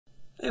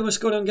Hey, what's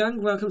going on,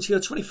 gang? Welcome to your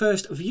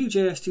 21st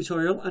Vue.js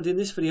tutorial, and in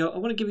this video I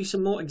want to give you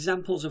some more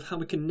examples of how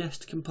we can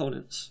nest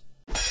components.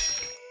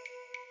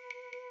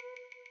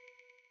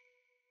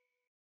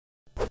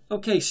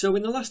 Okay, so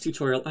in the last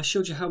tutorial I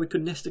showed you how we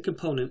could nest a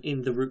component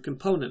in the root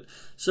component.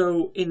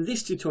 So in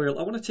this tutorial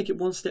I want to take it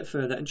one step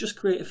further and just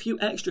create a few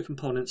extra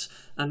components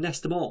and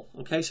nest them all.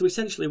 Okay, so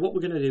essentially what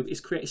we're going to do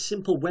is create a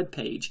simple web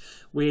page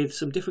with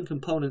some different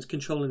components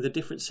controlling the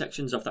different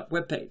sections of that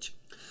web page.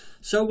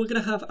 So we're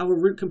going to have our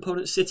root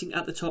component sitting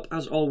at the top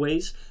as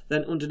always,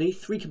 then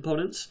underneath three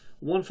components,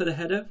 one for the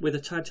header with a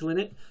title in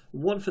it,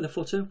 one for the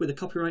footer with a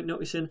copyright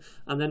notice in,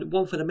 and then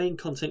one for the main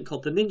content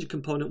called the ninja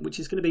component, which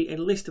is going to be a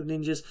list of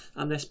ninjas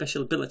and their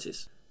special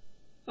abilities.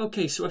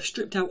 Okay, so I've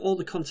stripped out all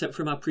the content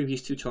from our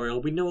previous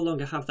tutorial. We no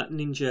longer have that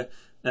ninja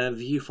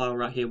view file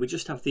right here. We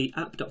just have the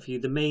App.vue,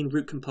 the main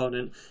root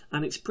component,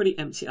 and it's pretty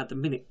empty at the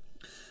minute.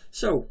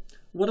 So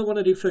what I want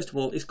to do first of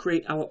all is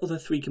create our other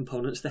three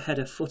components, the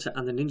header, footer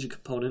and the ninja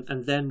component,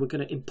 and then we're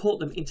going to import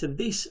them into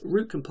this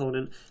root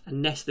component and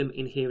nest them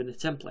in here in the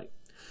template.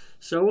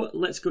 So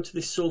let's go to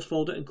this source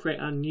folder and create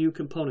our new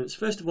components.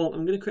 First of all,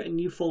 I'm going to create a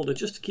new folder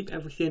just to keep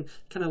everything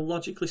kind of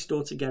logically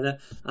stored together,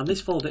 and this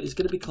folder is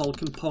going to be called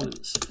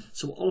components.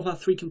 So all of our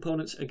three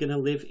components are going to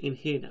live in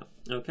here now.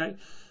 Okay,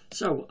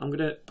 so I'm going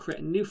to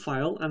create a new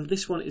file, and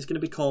this one is going to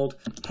be called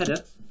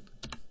header.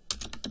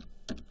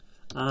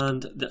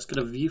 And that's got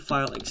a view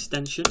file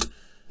extension,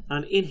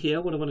 and in here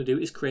what I want to do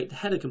is create the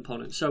header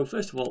component. So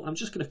first of all I'm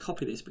just going to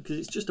copy this because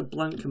it's just a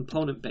blank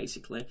component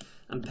basically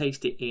and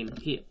paste it in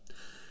here.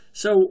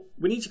 So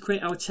we need to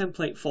create our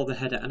template for the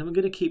header, and I'm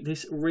going to keep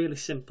this really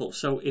simple.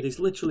 So it is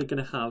literally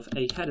going to have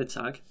a header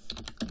tag,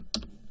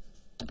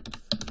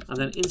 and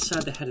then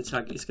inside the header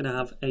tag it's going to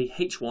have a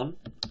h1,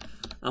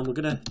 and we're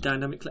going to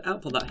dynamically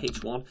output that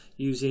h1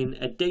 using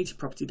a data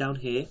property down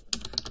here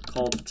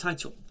called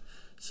title.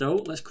 So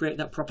let's create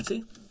that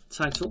property,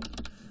 title,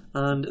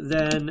 and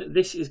then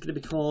this is going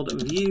to be called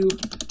Vue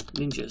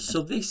Ninjas.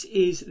 So this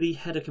is the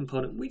header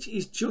component, which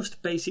is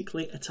just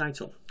basically a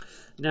title.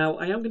 Now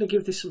I am going to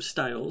give this some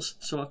styles,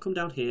 so I'll come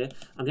down here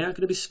and they are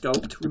going to be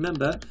scoped.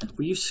 Remember,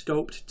 we use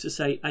scoped to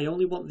say I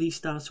only want these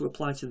styles to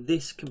apply to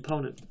this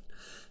component.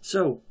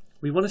 So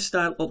we want to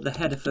style up the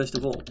header first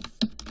of all,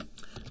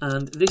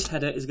 and this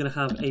header is going to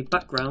have a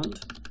background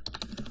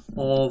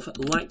of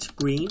light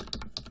green.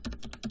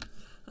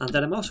 And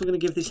then I'm also going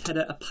to give this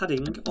header a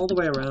padding all the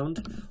way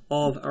around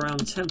of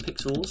around 10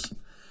 pixels.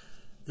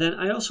 Then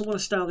I also want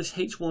to style this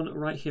h1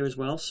 right here as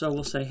well. So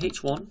we'll say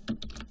h1.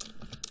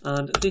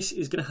 And this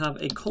is going to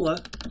have a colour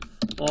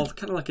of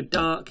kind of like a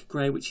dark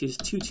grey, which is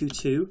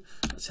 222.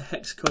 That's a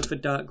hex code for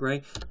dark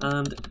grey.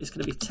 And it's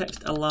going to be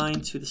text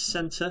aligned to the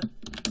centre,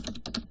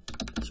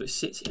 so it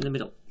sits in the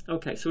middle.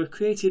 Okay, so we've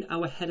created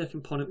our header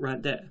component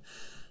right there.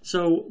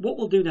 So what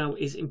we'll do now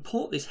is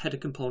import this header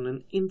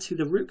component into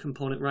the root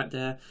component right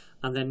there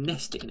and then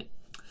nest it in it.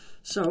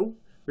 So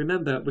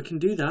remember, we can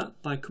do that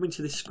by coming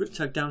to this script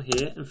tag down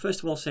here and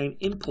first of all saying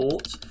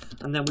import,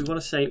 and then we want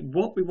to say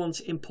what we want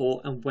to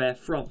import and where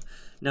from.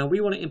 Now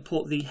we want to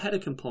import the header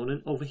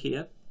component over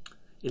here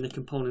in the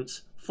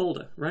components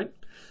folder, right?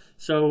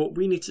 So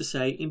we need to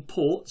say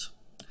import,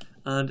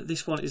 and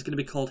this one is going to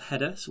be called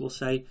header, so we'll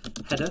say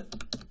header,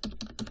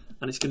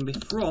 and it's going to be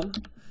from,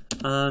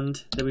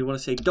 and then we want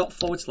to say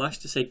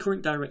 // to say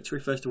current directory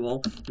first of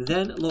all,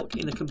 then look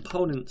in the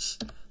components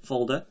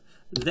folder,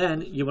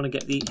 then you want to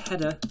get the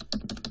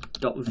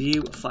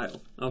header.vue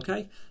file.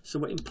 Okay, so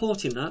we're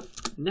importing that.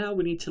 Now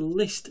we need to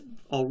list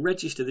or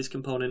register this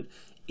component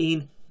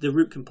in the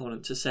root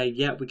component to say,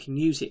 yeah, we can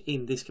use it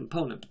in this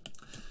component.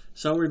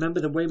 So remember,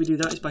 the way we do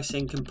that is by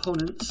saying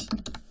components,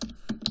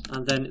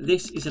 and then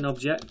this is an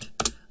object,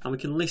 and we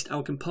can list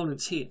our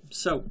components here.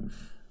 So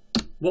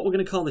what we're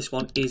going to call this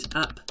one is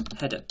app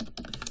header,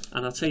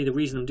 and I'll tell you the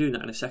reason I'm doing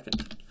that in a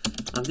second.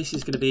 And this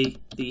is going to be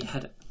the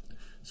header,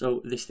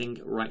 so this thing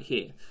right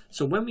here.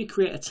 So when we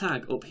create a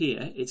tag up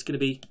here, it's going to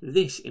be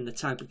this in the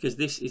tag because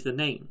this is the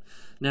name.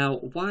 Now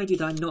why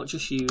did I not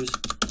just use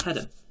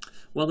header?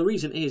 Well, the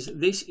reason is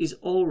this is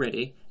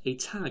already a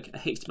tag, a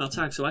HTML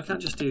tag, so I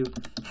can't just do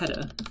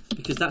header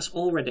because that's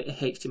already a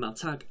HTML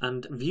tag,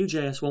 and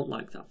Vue.js won't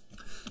like that.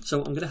 So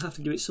I'm going to have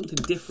to give it something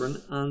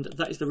different, and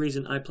that is the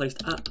reason I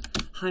placed app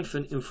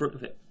hyphen in front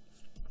of it.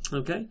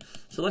 Okay,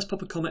 so let's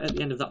pop a comment at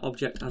the end of that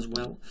object as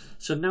well.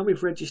 So now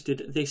we've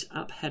registered this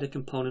app header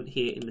component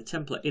here in the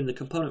template, in the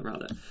component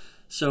rather.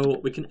 So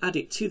we can add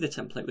it to the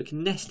template, we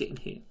can nest it in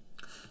here.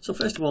 So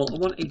first of all, I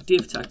want a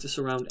div tag to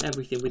surround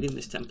everything within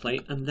this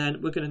template, and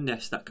then we're going to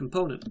nest that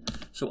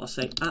component. So I'll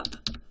say app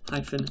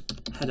hyphen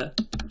header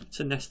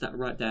to nest that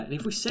right there. And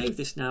if we save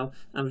this now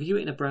and view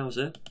it in a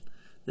browser,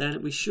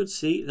 then we should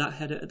see that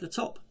header at the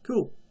top.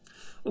 Cool.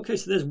 Okay,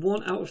 so there's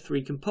 1 out of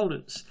 3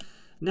 components.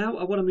 Now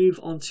I want to move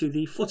on to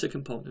the footer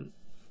component.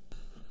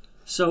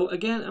 So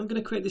again, I'm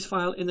going to create this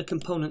file in the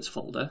components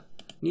folder,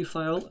 new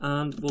file,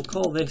 and we'll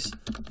call this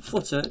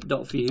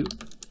footer.vue.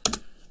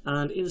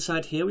 And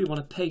inside here we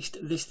want to paste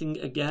this thing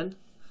again.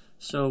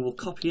 So we'll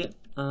copy it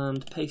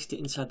and paste it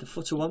inside the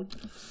footer one.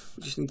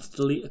 We just need to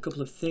delete a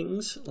couple of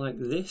things like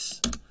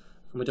this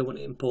and we don't want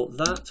to import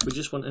that. We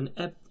just want an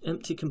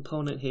empty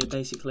component here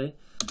basically.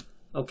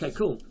 Okay,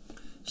 cool.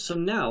 So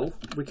now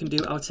we can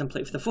do our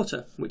template for the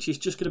footer, which is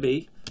just going to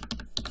be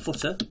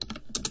footer.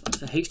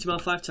 That's a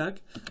HTML5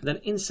 tag. Then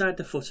inside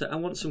the footer, I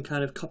want some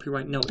kind of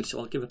copyright notice. So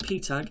I'll give a p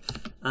tag,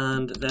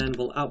 and then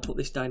we'll output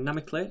this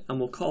dynamically, and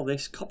we'll call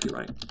this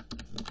copyright.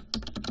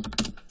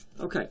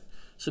 Okay.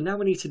 So now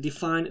we need to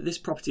define this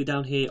property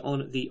down here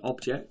on the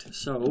object.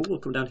 So we'll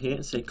come down here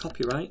and say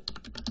copyright,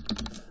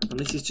 and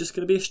this is just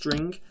going to be a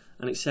string,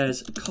 and it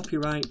says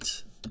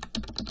copyright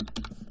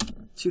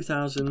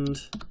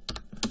 2000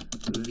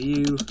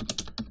 Vue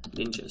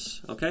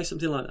ninjas. Okay,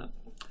 something like that.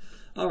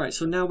 Alright,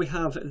 so now we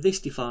have this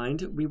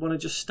defined. We want to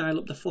just style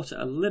up the footer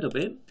a little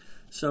bit.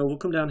 So we'll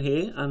come down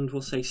here and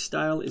we'll say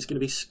style is going to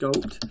be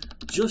scoped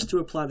just to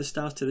apply the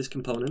styles to this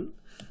component.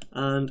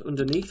 And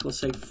underneath we'll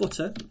say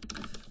footer.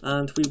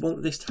 And we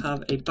want this to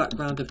have a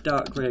background of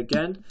dark grey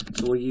again.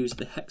 So we'll use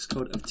the hex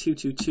code of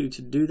 222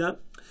 to do that.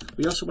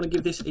 We also want to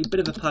give this a bit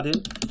of a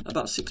padding,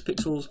 about 6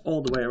 pixels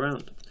all the way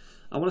around.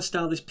 I want to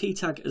style this p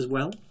tag as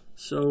well.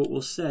 So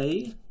we'll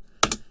say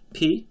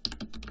p.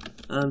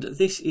 And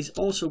this is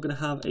also going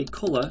to have a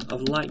colour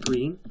of light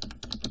green,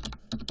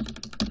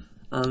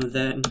 and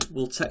then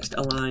we'll text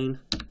align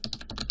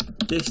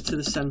this to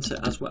the centre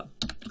as well.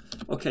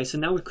 Okay, so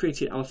now we've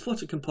created our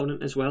footer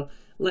component as well.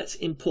 Let's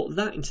import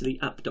that into the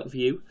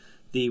App.vue,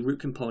 the root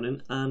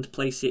component, and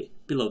place it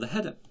below the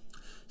header.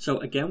 So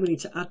again, we need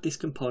to add this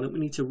component. We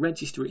need to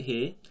register it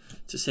here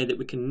to say that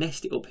we can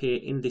nest it up here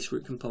in this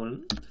root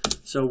component.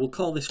 So we'll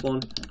call this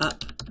one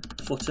app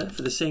footer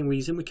for the same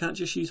reason. We can't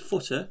just use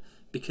footer,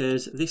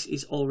 because this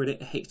is already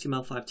a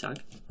HTML5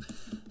 tag.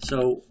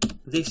 So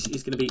this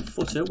is going to be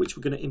footer, which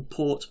we're going to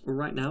import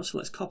right now. So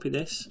let's copy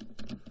this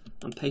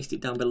and paste it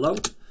down below.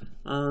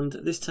 And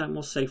this time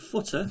we'll say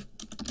footer.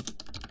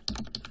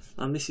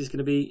 And this is going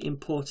to be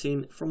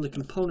importing from the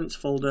components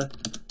folder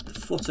the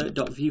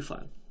footer.vue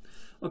file.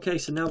 Okay,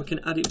 so now we can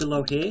add it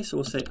below here. So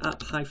we'll say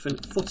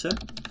app-footer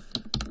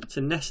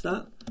to nest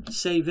that.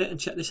 Save it and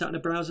check this out in a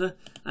browser,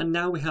 and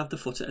now we have the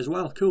footer as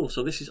well. Cool,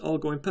 so this is all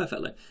going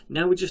perfectly.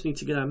 Now we just need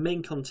to get our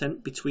main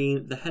content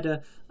between the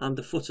header and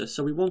the footer,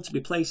 so we want to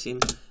be placing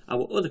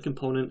our other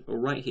component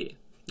right here.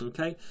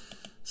 Okay,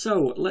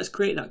 so let's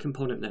create that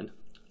component then.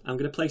 I'm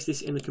going to place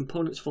this in the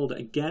components folder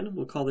again.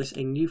 We'll call this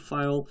a new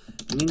file,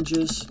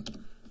 ninjas.vue,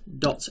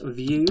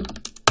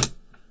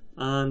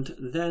 and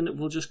then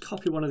we'll just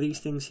copy one of these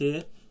things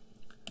here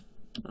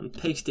and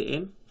paste it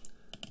in,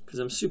 because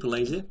I'm super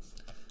lazy.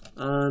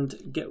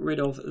 And get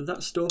rid of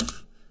that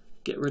stuff,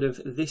 get rid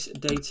of this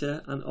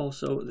data, and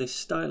also this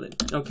styling.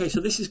 Okay, so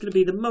this is going to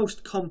be the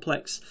most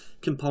complex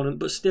component,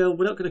 but still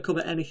we're not going to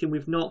cover anything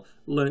we've not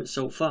learnt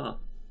so far.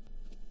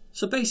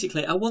 So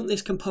basically I want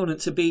this component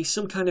to be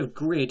some kind of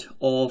grid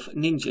of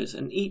ninjas,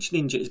 and each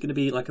ninja is going to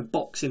be like a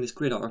box in this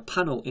grid or a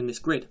panel in this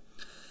grid.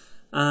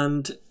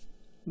 And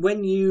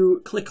when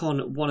you click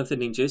on one of the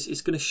ninjas,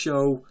 it's going to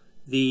show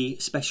the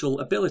special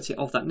ability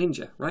of that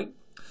ninja, right?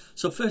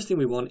 So first thing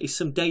we want is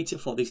some data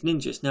for these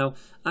ninjas. Now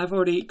I've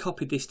already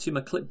copied this to my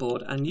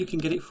clipboard, and you can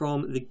get it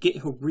from the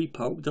GitHub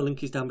repo. The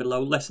link is down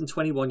below, lesson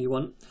 21 you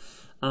want.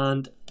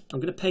 And I'm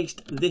going to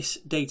paste this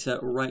data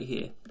right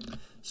here.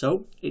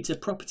 So it's a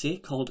property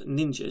called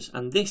ninjas,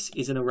 and this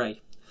is an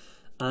array.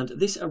 And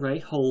this array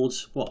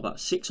holds, what, about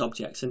 6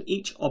 objects, and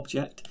each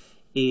object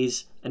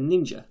is a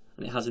ninja.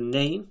 And it has a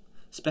name,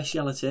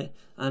 speciality,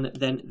 and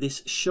then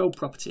this show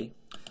property.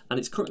 And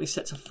it's currently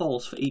set to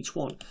false for each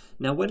one.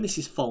 Now when this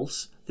is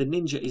false, the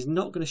ninja is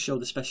not going to show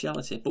the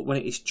speciality, but when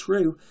it is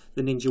true,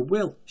 the ninja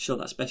will show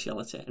that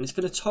speciality. And it's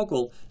going to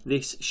toggle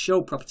this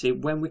show property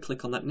when we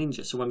click on that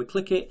ninja. So when we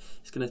click it,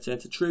 it's going to turn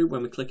to true.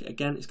 When we click it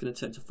again, it's going to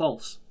turn to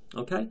false.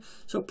 Okay,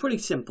 so pretty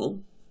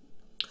simple.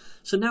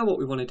 So now what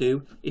we want to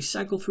do is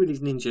cycle through these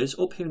ninjas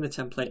up here in the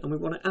template, and we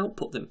want to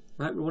output them,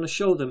 right? We want to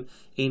show them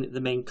in the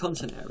main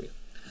content area.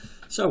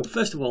 So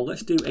first of all,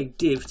 let's do a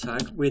div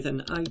tag with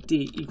an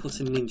ID equal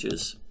to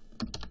ninjas.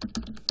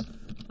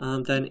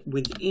 And then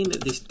within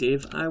this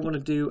div, I want to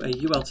do a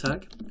UL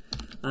tag,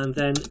 and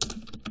then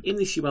in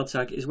this UL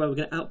tag is where we're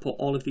going to output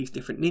all of these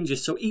different ninjas.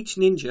 So each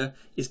ninja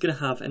is going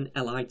to have an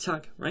li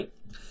tag, right?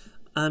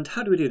 And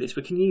how do we do this?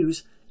 We can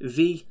use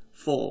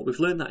v4. We've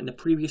learned that in the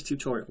previous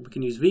tutorial. We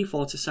can use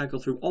v4 to cycle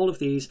through all of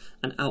these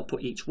and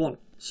output each one.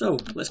 So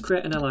let's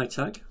create an li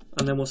tag,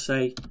 and then we'll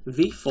say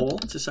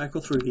v4 to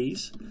cycle through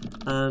these,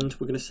 and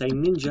we're going to say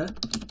ninja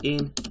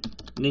in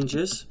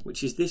ninjas,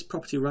 which is this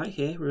property right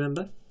here,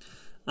 remember?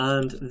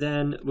 And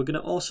then we're going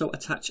to also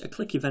attach a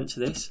click event to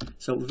this,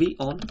 so v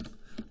on,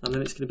 and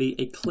then it's going to be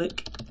a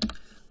click,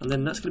 and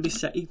then that's going to be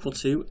set equal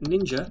to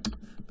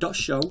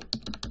ninja.show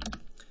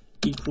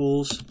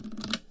equals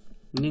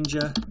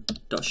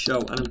ninja.show,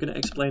 and I'm going to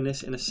explain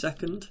this in a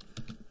second.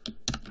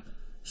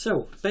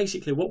 So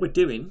basically what we're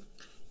doing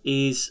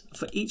is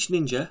for each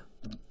ninja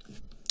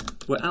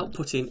we're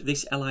outputting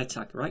this li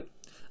tag, right?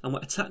 And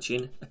we're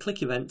attaching a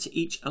click event to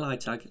each li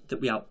tag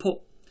that we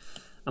output.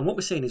 And what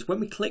we're saying is when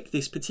we click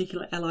this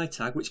particular li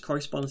tag, which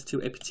corresponds to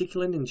a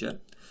particular ninja,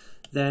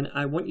 then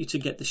I want you to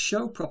get the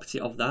show property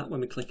of that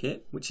when we click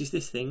it, which is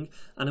this thing,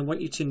 and I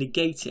want you to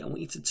negate it. I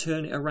want you to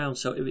turn it around.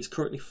 So if it's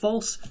currently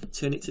false,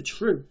 turn it to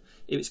true.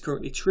 If it's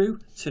currently true,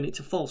 turn it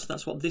to false.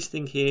 That's what this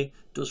thing here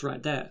does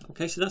right there.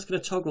 Okay, so that's going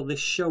to toggle this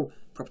show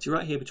property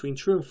right here between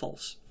true and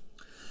false.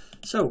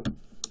 So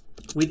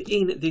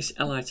within this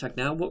li tag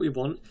now, what we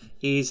want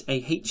is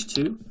a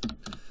h2,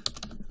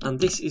 and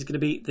this is going to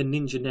be the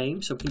ninja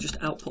name. So we can just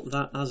output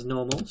that as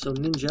normal. So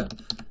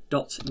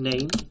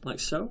ninja.name, like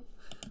so.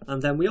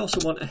 And then we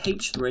also want a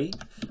h3,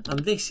 and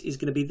this is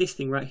going to be this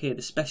thing right here,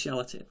 the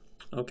speciality.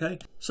 Okay,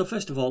 so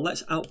first of all,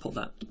 let's output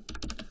that.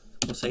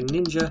 We'll say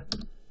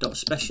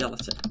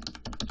ninja.speciality.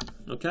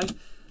 Okay,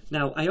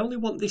 now I only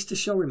want this to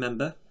show,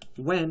 remember,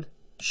 when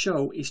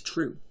show is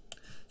true.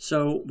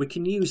 So we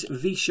can use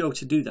vshow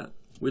to do that.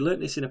 We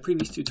learned this in a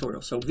previous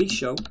tutorial. So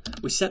vshow,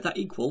 we set that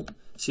equal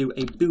to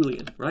a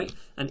boolean, right?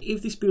 And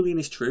if this boolean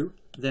is true,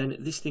 then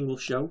this thing will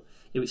show.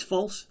 If it's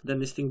false, then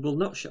this thing will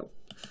not show.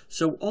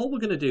 So all we're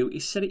going to do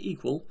is set it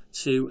equal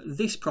to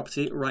this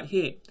property right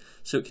here,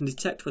 so it can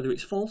detect whether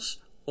it's false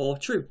or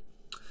true.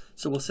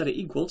 So we'll set it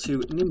equal to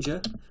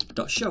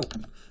ninja.show.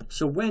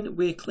 So when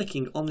we're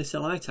clicking on this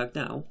li tag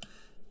now,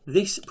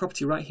 this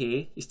property right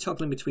here is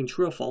toggling between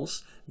true or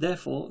false.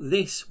 Therefore,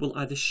 this will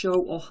either show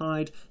or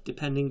hide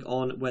depending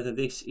on whether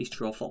this is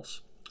true or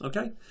false.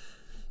 Okay?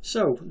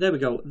 So there we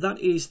go. That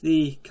is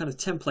the kind of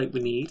template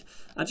we need.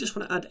 I just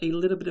want to add a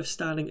little bit of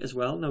styling as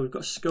well. Now we've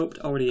got scoped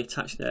already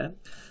attached there.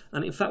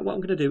 And in fact, what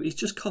I'm going to do is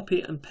just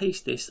copy and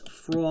paste this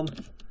from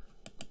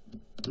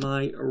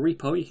my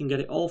repo. You can get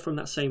it all from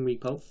that same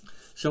repo.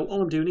 So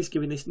all I'm doing is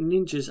giving this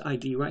Ninja's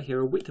ID right here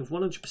a width of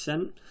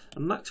 100%, a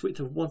max width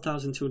of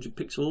 1200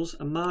 pixels,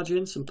 a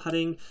margin, some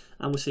padding,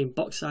 and we're saying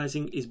box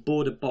sizing is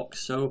border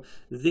box. So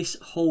this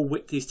whole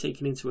width is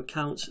taking into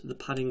account the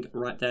padding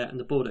right there and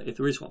the border, if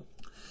there is one.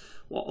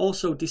 We're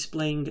also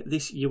displaying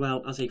this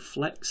UL as a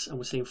flex, and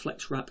we're saying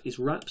flex wrap is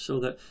wrap, so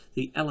that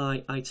the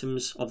li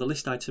items or the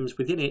list items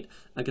within it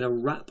are going to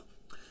wrap.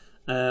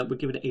 We're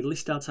giving it a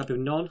list style type of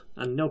none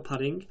and no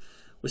padding.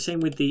 We're saying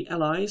with the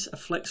li's a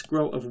flex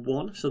grow of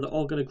 1, so they're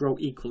all going to grow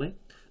equally.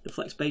 The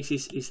flex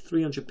basis is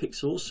 300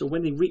 pixels, so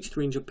when they reach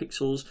 300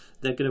 pixels,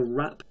 they're going to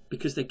wrap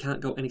because they can't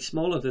go any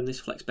smaller than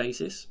this flex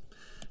basis.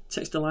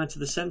 Text align to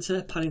the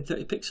center, padding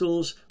 30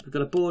 pixels, we've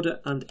got a border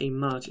and a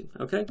margin.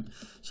 Okay,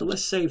 so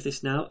let's save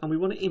this now, and we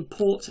want to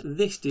import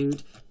this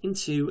dude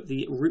into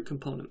the root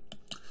component.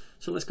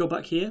 So let's go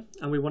back here,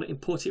 and we want to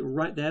import it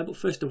right there, but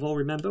first of all,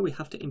 remember, we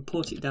have to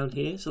import it down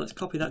here. So let's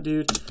copy that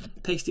dude,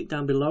 paste it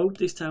down below.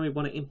 This time we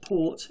want to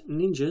import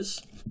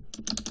ninjas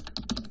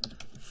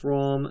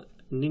from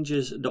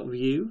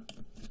ninjas.vue.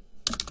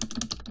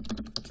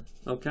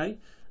 Okay,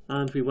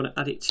 and we want to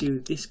add it to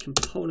this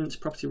components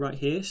property right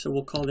here. So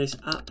we'll call this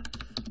app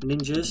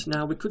ninjas.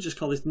 Now we could just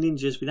call this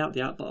ninjas without the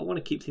app, but I want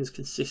to keep things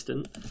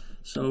consistent.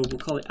 So we'll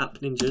call it app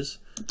ninjas,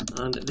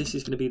 and this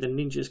is going to be the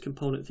ninjas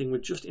component thing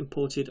we've just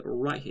imported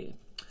right here.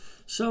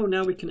 So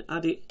now we can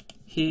add it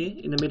here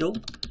in the middle,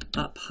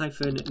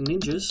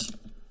 app-ninjas.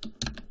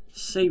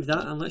 Save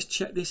that, and let's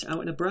check this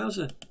out in a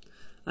browser.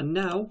 And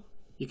now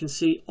you can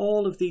see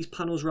all of these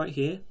panels right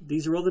here.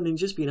 These are all the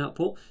ninjas being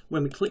output.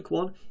 When we click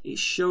one, it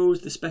shows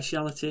the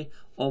speciality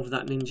of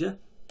that ninja,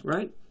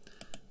 right?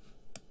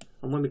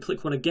 And when we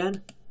click one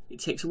again, it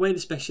takes away the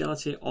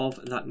speciality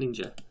of that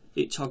ninja.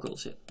 It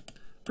toggles it.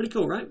 Pretty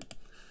cool, right?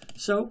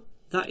 So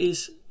that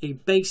is a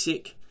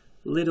basic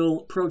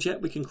little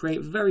project we can create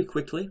very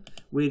quickly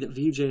with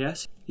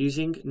Vue.js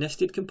using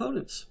nested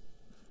components.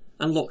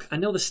 And look, I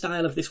know the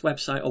style of this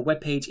website or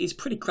web page is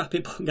pretty crappy,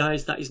 but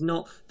guys, that is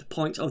not the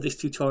point of this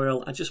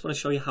tutorial. I just want to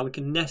show you how we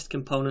can nest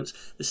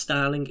components. The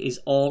styling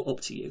is all up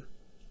to you.